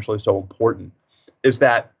were potentially so important, is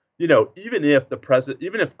that, even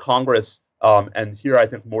if Congress, and here I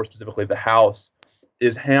think more specifically the House,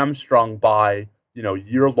 is hamstrung by,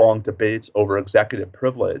 year-long debates over executive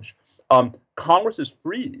privilege, Congress is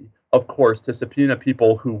free, of course, to subpoena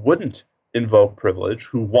people who wouldn't invoke privilege,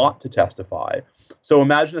 who want to testify. So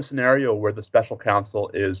imagine a scenario where the special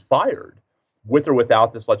counsel is fired, with or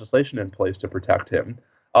without this legislation in place to protect him.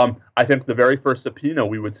 I think the very first subpoena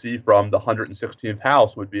we would see from the 116th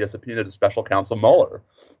House would be a subpoena to Special Counsel Mueller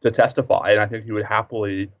to testify, and I think he would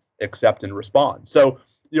happily accept and respond. So,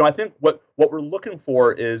 I think what we're looking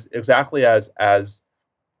for is exactly as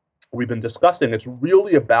we've been discussing. It's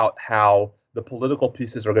really about how the political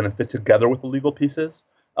pieces are going to fit together with the legal pieces,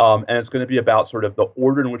 and it's going to be about sort of the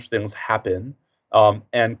order in which things happen.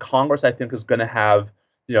 And Congress, I think, is going to have,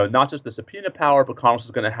 not just the subpoena power, but Congress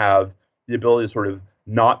is going to have the ability to sort of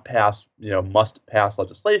not pass, must pass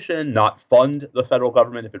legislation, not fund the federal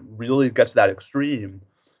government if it really gets that extreme,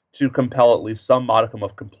 to compel at least some modicum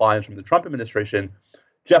of compliance from the Trump administration.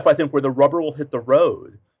 Jeff, I think where the rubber will hit the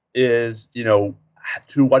road is,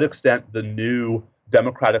 to what extent the new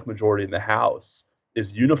Democratic majority in the House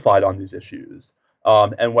is unified on these issues,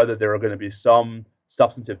 and whether there are going to be some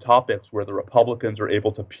substantive topics where the Republicans are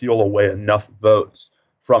able to peel away enough votes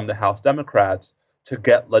from the House Democrats to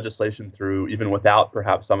get legislation through, even without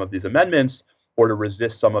perhaps some of these amendments, or to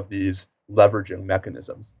resist some of these leveraging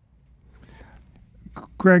mechanisms.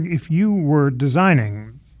 Greg, if you were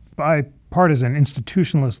designing bipartisan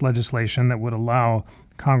institutionalist legislation that would allow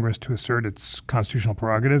Congress to assert its constitutional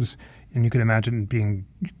prerogatives, and you could imagine being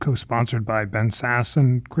co-sponsored by Ben Sasse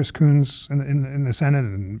and Chris Coons in the Senate,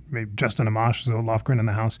 and maybe Justin Amash, Zoe Lofgren in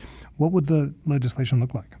the House, what would the legislation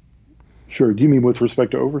look like? Sure. Do you mean with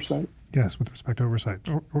respect to oversight? Yes, with respect to oversight,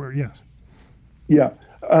 or yes. Yeah.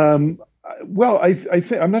 Well, I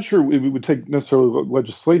think I'm not sure it would take necessarily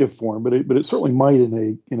legislative form, but it certainly might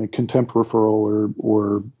in a contempt referral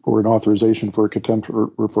or an authorization for a contempt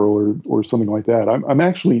referral or something like that. I'm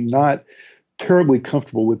actually not terribly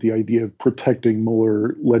comfortable with the idea of protecting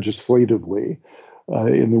Mueller legislatively.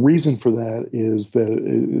 And the reason for that is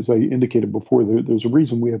that, as I indicated before, there's a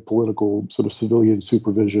reason we have political sort of civilian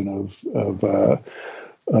supervision of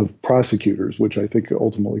prosecutors, which I think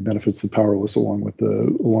ultimately benefits the powerless along with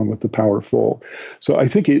the powerful. So I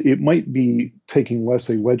think it might be taking less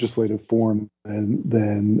a legislative form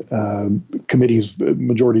than committees,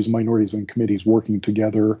 majorities, minorities, and committees working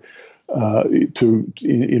together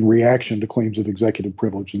in reaction to claims of executive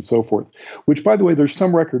privilege and so forth, which, by the way, there's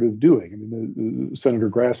some record of doing. I mean, Senator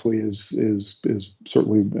Grassley is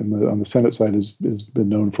certainly on the Senate side has been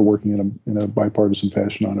known for working in a bipartisan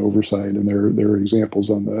fashion on oversight, and there are examples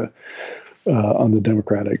on the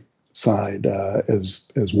Democratic side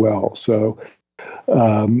as well. So.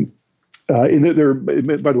 And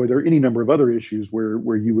by the way, there are any number of other issues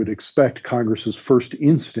where you would expect Congress's first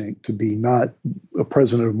instinct to be not a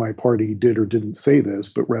president of my party did or didn't say this,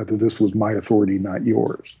 but rather this was my authority, not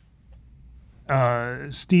yours.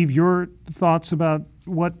 Steve, your thoughts about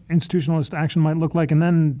what institutionalist action might look like, and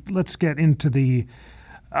then let's get into the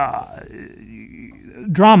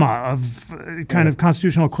drama of kind of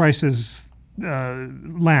constitutional crisis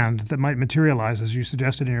land that might materialize, as you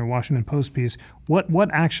suggested in your Washington Post piece. What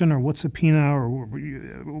action or what subpoena or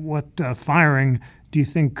what firing do you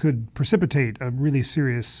think could precipitate a really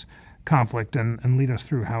serious conflict and lead us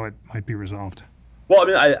through how it might be resolved? Well, I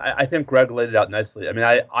mean, I think Greg laid it out nicely. I mean,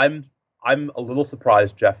 I'm a little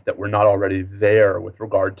surprised, Jeff, that we're not already there with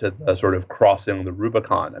regard to the sort of crossing the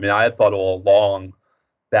Rubicon. I mean, I had thought all along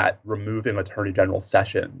that removing Attorney General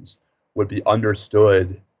Sessions would be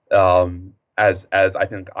understood as I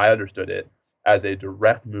think I understood it, as a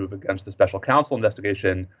direct move against the special counsel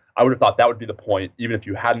investigation. I would have thought that would be the point, even if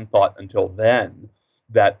you hadn't thought until then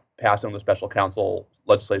that passing the special counsel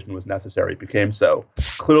legislation was necessary. It became so.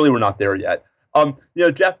 Clearly, we're not there yet.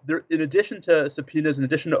 Jeff, in addition to subpoenas, in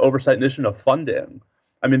addition to oversight, in addition to funding,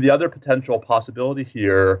 I mean, the other potential possibility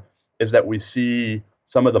here is that we see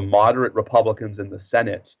some of the moderate Republicans in the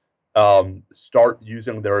Senate start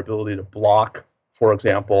using their ability to block, for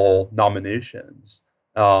example, nominations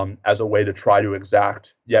as a way to try to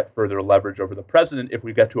exact yet further leverage over the president if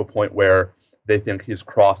we get to a point where they think he's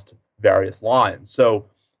crossed various lines. So,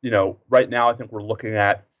 right now I think we're looking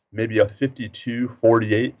at maybe a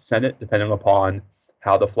 52-48 Senate, depending upon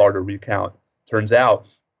how the Florida recount turns out.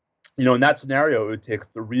 In that scenario, it would take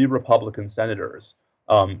 3 Republican senators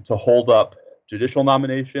to hold up judicial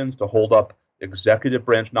nominations, to hold up executive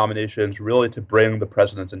branch nominations, really to bring the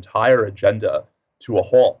president's entire agenda to a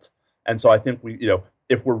halt. And so I think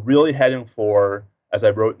if we're really heading for, as I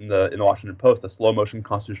wrote in the Washington Post, a slow motion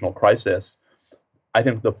constitutional crisis, I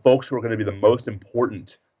think the folks who are going to be the most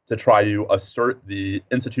important to try to assert the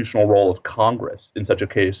institutional role of Congress in such a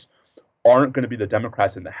case aren't going to be the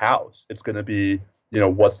Democrats in the House. It's going to be,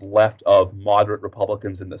 what's left of moderate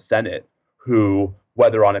Republicans in the Senate who,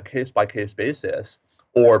 whether on a case-by-case basis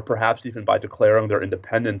or perhaps even by declaring their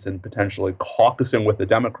independence and potentially caucusing with the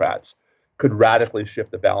Democrats, could radically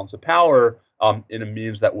shift the balance of power in a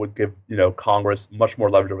means that would give, Congress much more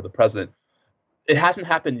leverage over the president. It hasn't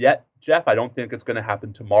happened yet, Jeff. I don't think it's going to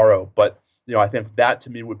happen tomorrow, but I think that to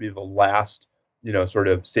me would be the last, sort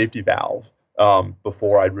of safety valve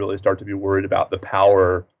before I'd really start to be worried about the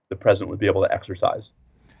power the president would be able to exercise.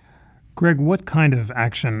 Greg, what kind of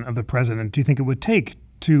action of the president do you think it would take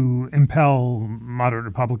to impel moderate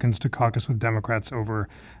Republicans to caucus with Democrats over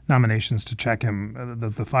nominations to check him?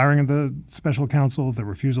 The firing of the special counsel, the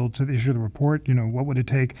refusal to issue the report, what would it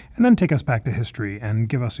take? And then take us back to history and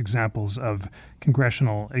give us examples of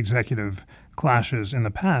congressional executive clashes in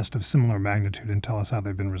the past of similar magnitude and tell us how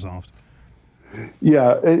they've been resolved.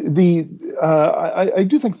 Yeah, I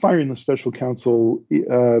do think firing the special counsel,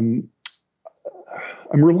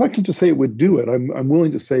 I'm reluctant to say it would do it. I'm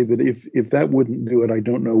willing to say that if that wouldn't do it, I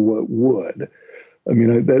don't know what would. I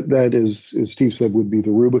mean, that is, as Steve said, would be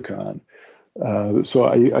the Rubicon. So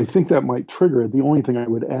I think that might trigger it. The only thing I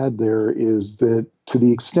would add there is that to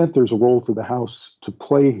the extent there's a role for the House to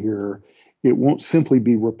play here, it won't simply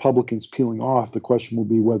be Republicans peeling off. The question will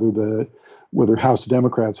be whether House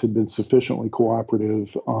Democrats had been sufficiently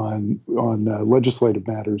cooperative on legislative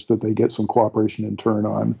matters that they get some cooperation in turn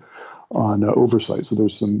on oversight. So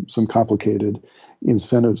there's some complicated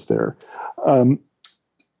incentives there.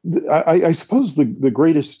 I suppose the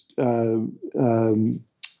greatest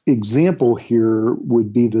example here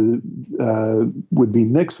would be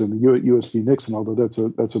Nixon, U.S. v. Nixon. Although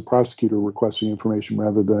that's a prosecutor requesting information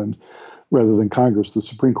rather than Congress. The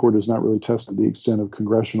Supreme Court has not really tested the extent of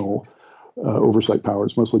congressional oversight power.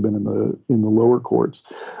 It's mostly been in the lower courts.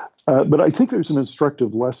 But I think there's an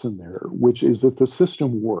instructive lesson there, which is that the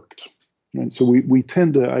system worked. And so we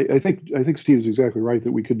tend to, I think Steve is exactly right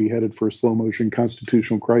that we could be headed for a slow motion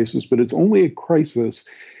constitutional crisis, but it's only a crisis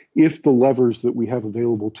if the levers that we have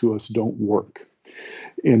available to us don't work.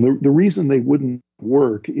 And the reason they wouldn't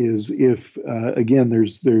work is if, again,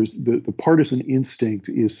 there's the partisan instinct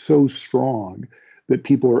is so strong that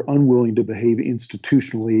people are unwilling to behave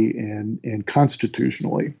institutionally and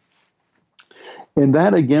constitutionally. And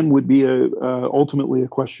that, again, would be ultimately a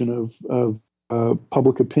question of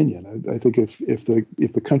public opinion. I think if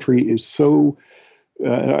the country is so,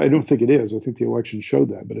 I don't think it is. I think the election showed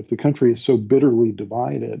that. But if the country is so bitterly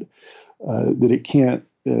divided that it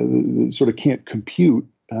can't compute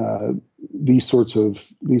these sorts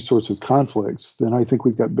of conflicts, then I think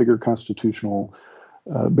we've got bigger constitutional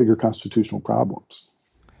problems.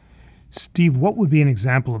 Steve, what would be an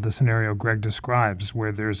example of the scenario Greg describes,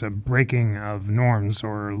 where there's a breaking of norms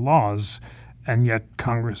or laws, and yet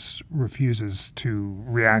Congress refuses to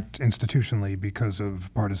react institutionally because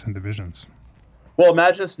of partisan divisions? Well,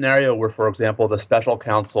 imagine a scenario where, for example, the special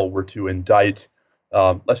counsel were to indict,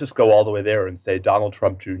 let's just go all the way there and say Donald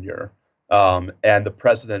Trump Jr., and the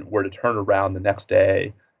president were to turn around the next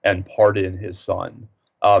day and pardon his son.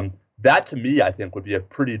 That, to me, I think would be a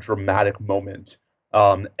pretty dramatic moment.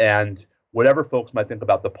 And whatever folks might think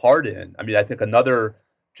about the pardon, I mean, I think another,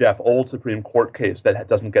 Jeff, old Supreme Court case that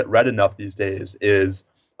doesn't get read enough these days is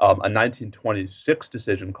a 1926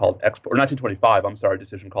 decision called, or 1925,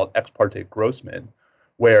 decision called Ex parte Grossman,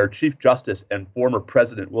 where Chief Justice and former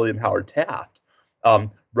President William Howard Taft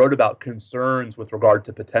wrote about concerns with regard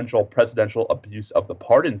to potential presidential abuse of the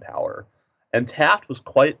pardon power. And Taft was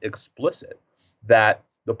quite explicit that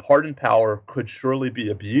the pardon power could surely be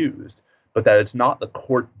abused, but that it's not the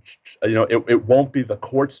court, it won't be the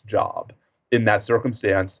court's job in that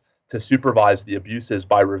circumstance to supervise the abuses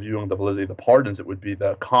by reviewing the validity of the pardons. It would be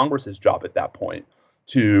the Congress's job at that point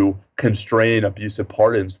to constrain abusive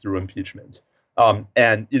pardons through impeachment.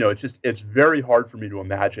 And it's very hard for me to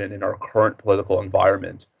imagine in our current political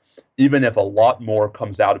environment, even if a lot more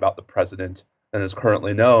comes out about the president than is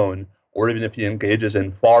currently known, or even if he engages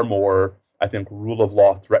in far more, I think, rule of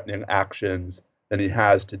law threatening actions than he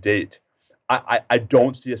has to date. I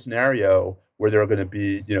don't see a scenario where there are going to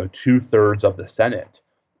be, 2/3 of the Senate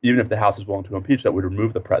even if the House is willing to impeach, that would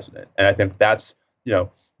remove the president. And I think that's,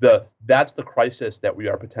 that's the crisis that we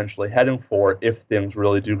are potentially heading for if things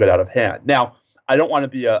really do get out of hand. Now, I don't want to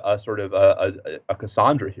be a sort of a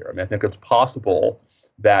Cassandra here. I mean, I think it's possible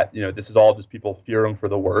that, this is all just people fearing for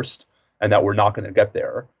the worst and that we're not going to get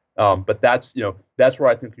there. But that's where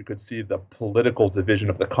I think you could see the political division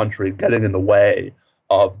of the country getting in the way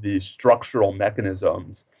of the structural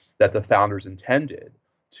mechanisms that the founders intended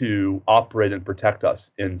to operate and protect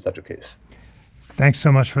us in such a case. Thanks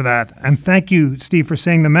so much for that. And thank you, Steve, for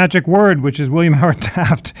saying the magic word, which is William Howard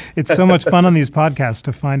Taft. It's so much fun on these podcasts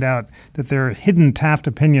to find out that there are hidden Taft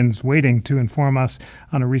opinions waiting to inform us.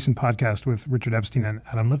 On a recent podcast with Richard Epstein and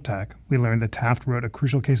Adam Liptak, we learned that Taft wrote a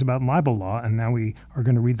crucial case about libel law, and now we are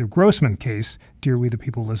going to read the Grossman case, dear We the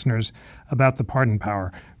People listeners, about the pardon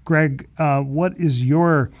power. Greg, what is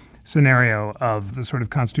your scenario of the sort of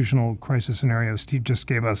constitutional crisis scenario Steve just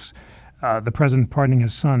gave us? The president pardoning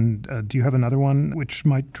his son. Do you have another one which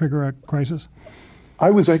might trigger a crisis?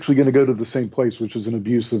 I was actually going to go to the same place, which is an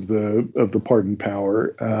abuse of the pardon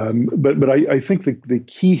power. But I think the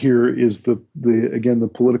key here is the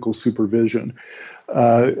political supervision.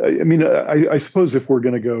 I suppose if we're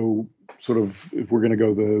going to go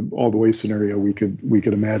all the way scenario, we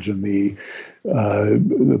could imagine the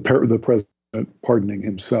president pardoning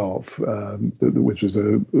himself, which is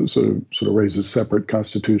a sort of raises separate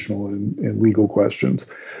constitutional and legal questions.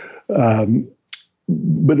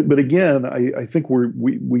 But again, I think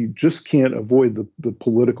we just can't avoid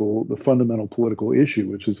the fundamental political issue,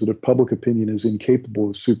 which is that if public opinion is incapable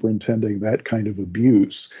of superintending that kind of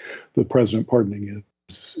abuse, the president pardoning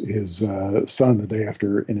his son the day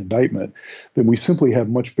after an indictment, then we simply have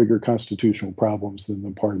much bigger constitutional problems than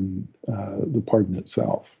the pardon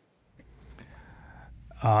itself.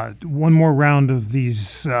 One more round of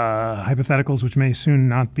these hypotheticals, which may soon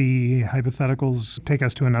not be hypotheticals, take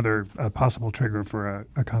us to another possible trigger for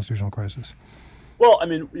a constitutional crisis. Well,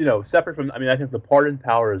 separate from, I think the pardon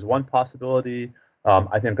power is one possibility.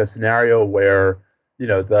 I think a scenario where,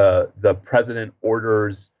 the president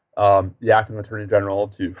orders the acting attorney general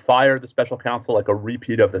to fire the special counsel, like a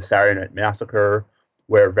repeat of the Saturday Night Massacre,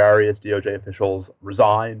 where various DOJ officials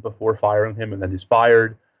resign before firing him and then he's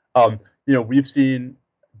fired. We've seen,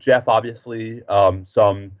 Jeff, obviously,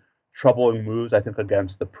 some troubling moves, I think,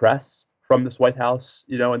 against the press from this White House,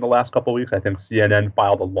 in the last couple of weeks. I think CNN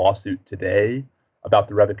filed a lawsuit today about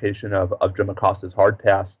the revocation of Jim Acosta's hard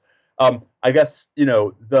pass. I guess,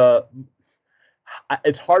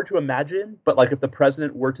 it's hard to imagine, but like if the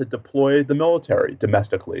president were to deploy the military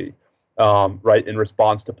domestically, right, in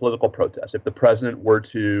response to political protests, if the president were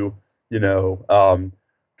to,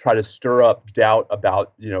 try to stir up doubt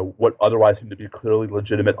about, what otherwise seem to be clearly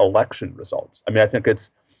legitimate election results. I think it's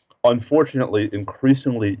unfortunately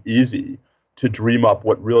increasingly easy to dream up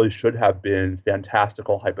what really should have been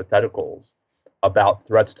fantastical hypotheticals about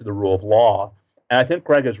threats to the rule of law. And I think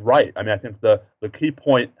Greg is right. I think the key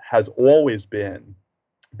point has always been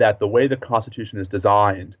that the way the Constitution is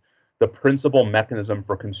designed, the principal mechanism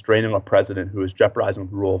for constraining a president who is jeopardizing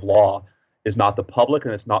the rule of law is not the public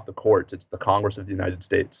and it's not the courts, it's the Congress of the United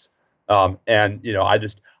States. As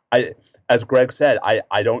Greg said,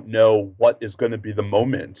 I don't know what is going to be the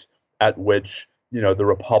moment at which, the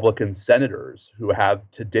Republican senators who have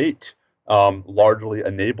to date largely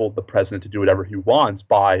enabled the president to do whatever he wants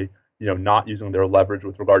by, not using their leverage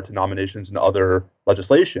with regard to nominations and other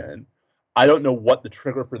legislation. I don't know what the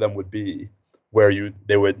trigger for them would be where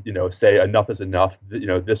they would, say enough is enough,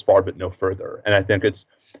 this far but no further. And I think it's,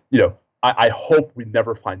 I hope we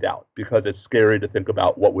never find out, because it's scary to think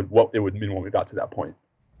about what it would mean when we got to that point.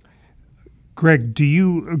 Greg, do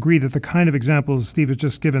you agree that the kind of examples Steve has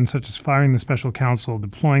just given, such as firing the special counsel,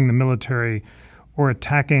 deploying the military, or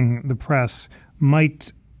attacking the press,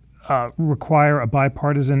 might require a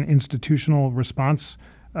bipartisan institutional response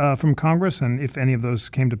from Congress? And if any of those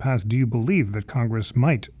came to pass, do you believe that Congress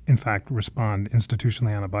might, in fact, respond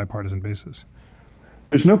institutionally on a bipartisan basis?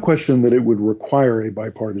 There's no question that it would require a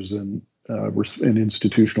bipartisan an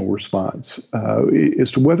institutional response.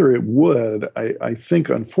 As to whether it would, I think,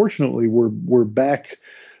 unfortunately, we're back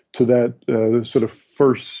to that sort of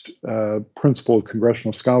first principle of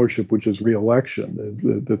congressional scholarship, which is reelection,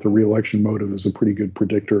 that the reelection motive is a pretty good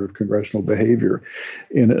predictor of congressional behavior.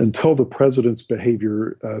 And until the president's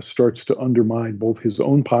behavior starts to undermine both his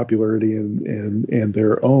own popularity and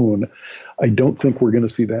their own, I don't think we're going to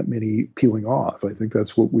see that many peeling off. I think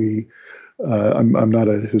that's what I'm not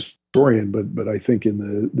a historian, but I think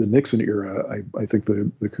in the Nixon era, I think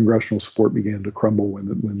the congressional support began to crumble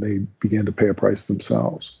when they began to pay a price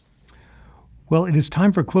themselves. Well, it is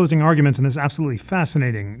time for closing arguments in this absolutely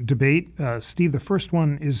fascinating debate. Steve, the first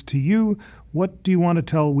one is to you. What do you want to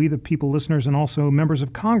tell we the people listeners and also members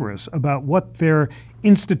of Congress about what their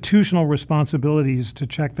institutional responsibilities to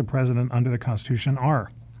check the president under the Constitution are?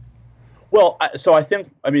 Well,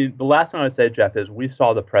 the last thing I would say, Jeff, is we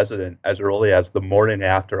saw the president as early as the morning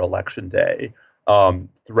after Election Day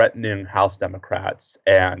threatening House Democrats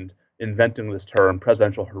and inventing this term,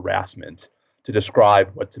 presidential harassment, to describe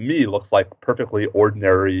what to me looks like perfectly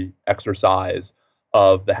ordinary exercise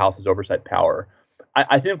of the House's oversight power.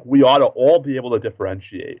 I think we ought to all be able to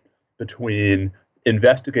differentiate between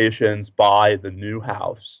investigations by the new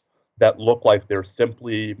House that look like they're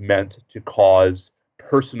simply meant to cause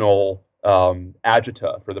personal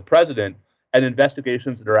agita for the president and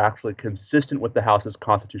investigations that are actually consistent with the House's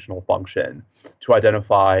constitutional function to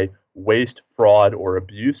identify waste, fraud, or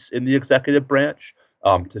abuse in the executive branch,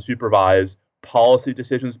 to supervise policy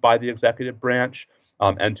decisions by the executive branch,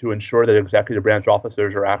 and to ensure that executive branch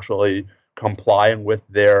officers are actually complying with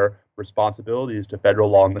their responsibilities to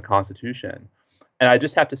federal law and the Constitution. And I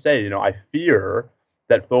just have to say, I fear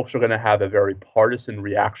that folks are going to have a very partisan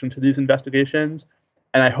reaction to these investigations,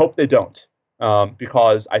 and I hope they don't,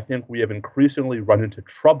 because I think we have increasingly run into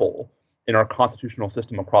trouble in our constitutional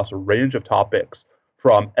system across a range of topics,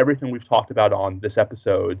 from everything we've talked about on this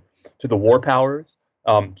episode to the war powers,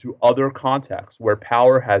 to other contexts where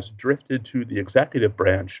power has drifted to the executive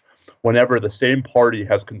branch whenever the same party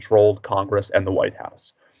has controlled Congress and the White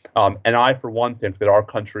House. And I, for one, think that our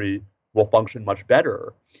country will function much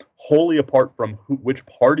better, wholly apart from which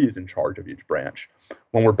party is in charge of each branch,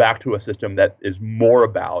 when we're back to a system that is more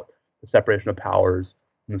about the separation of powers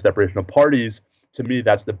and the separation of parties. To me,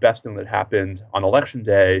 that's the best thing that happened on Election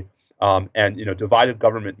Day. And divided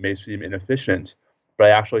government may seem inefficient, but I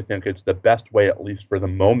actually think it's the best way, at least for the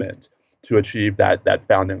moment, to achieve that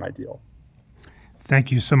founding ideal.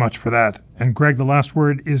 Thank you so much for that. And Greg, the last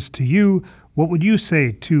word is to you. What would you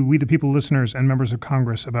say to we the people listeners and members of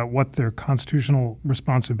Congress about what their constitutional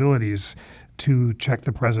responsibilities to check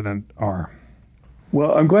the president are?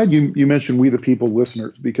 Well, I'm glad you mentioned we the people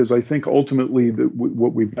listeners, because I think ultimately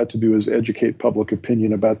what we've got to do is educate public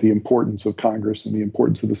opinion about the importance of Congress and the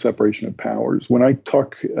importance of the separation of powers. When I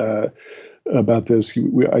talk about this,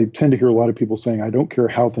 I tend to hear a lot of people saying, I don't care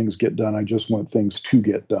how things get done, I just want things to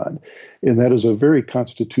get done. And that is a very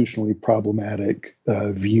constitutionally problematic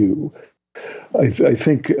view. I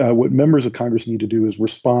think what members of Congress need to do is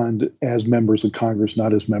respond as members of Congress,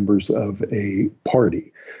 not as members of a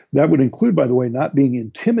party. That would include, by the way, not being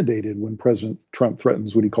intimidated when President Trump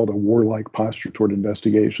threatens what he called a warlike posture toward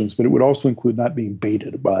investigations, but it would also include not being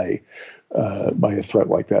baited by a threat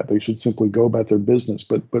like that. They should simply go about their business.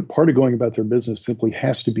 But part of going about their business simply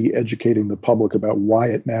has to be educating the public about why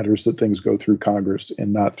it matters that things go through Congress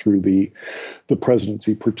and not through the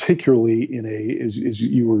presidency, particularly in as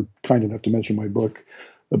you were kind enough to mention my book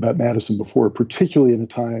about Madison before, particularly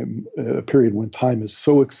in a period when time is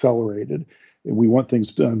so accelerated and we want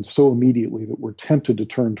things done so immediately that we're tempted to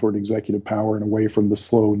turn toward executive power and away from the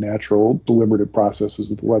slow, natural, deliberative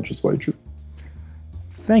processes of the legislature.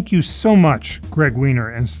 Thank you so much, Greg Weiner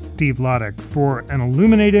and Steve Vladeck, for an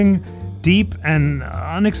illuminating, deep, and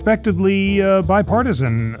unexpectedly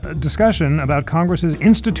bipartisan discussion about Congress's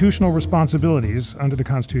institutional responsibilities under the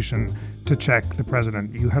Constitution to check the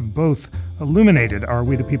president. You have both illuminated our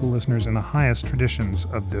We the People listeners in the highest traditions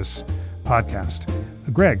of this podcast.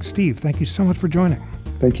 Greg, Steve, thank you so much for joining.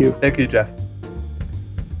 Thank you. Thank you, Jeff.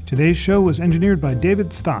 Today's show was engineered by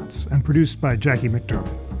David Stotts and produced by Jackie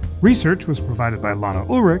McDermott. Research was provided by Lana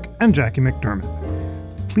Ulrich and Jackie McDermott.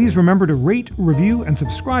 Please remember to rate, review, and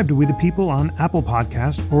subscribe to We the People on Apple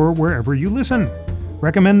Podcasts or wherever you listen.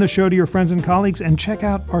 Recommend the show to your friends and colleagues, and check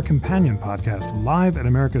out our companion podcast, Live at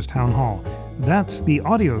America's Town Hall. That's the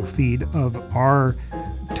audio feed of our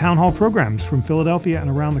town hall programs from Philadelphia and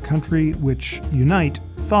around the country, which unite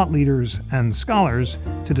thought leaders and scholars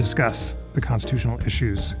to discuss the constitutional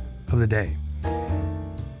issues of the day.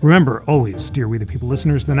 Remember, always, dear We the People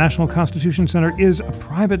listeners, the National Constitution Center is a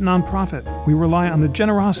private nonprofit. We rely on the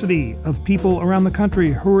generosity of people around the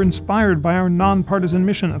country who are inspired by our nonpartisan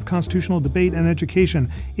mission of constitutional debate and education.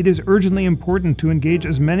 It is urgently important to engage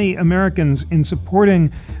as many Americans in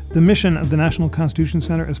supporting the mission of the National Constitution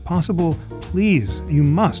Center as possible. Please, you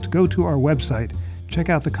must go to our website, check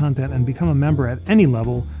out the content, and become a member at any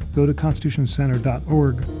level. Go to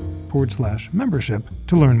constitutioncenter.org/membership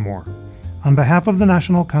to learn more. On behalf of the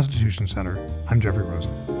National Constitution Center, I'm Jeffrey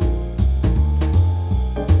Rosen.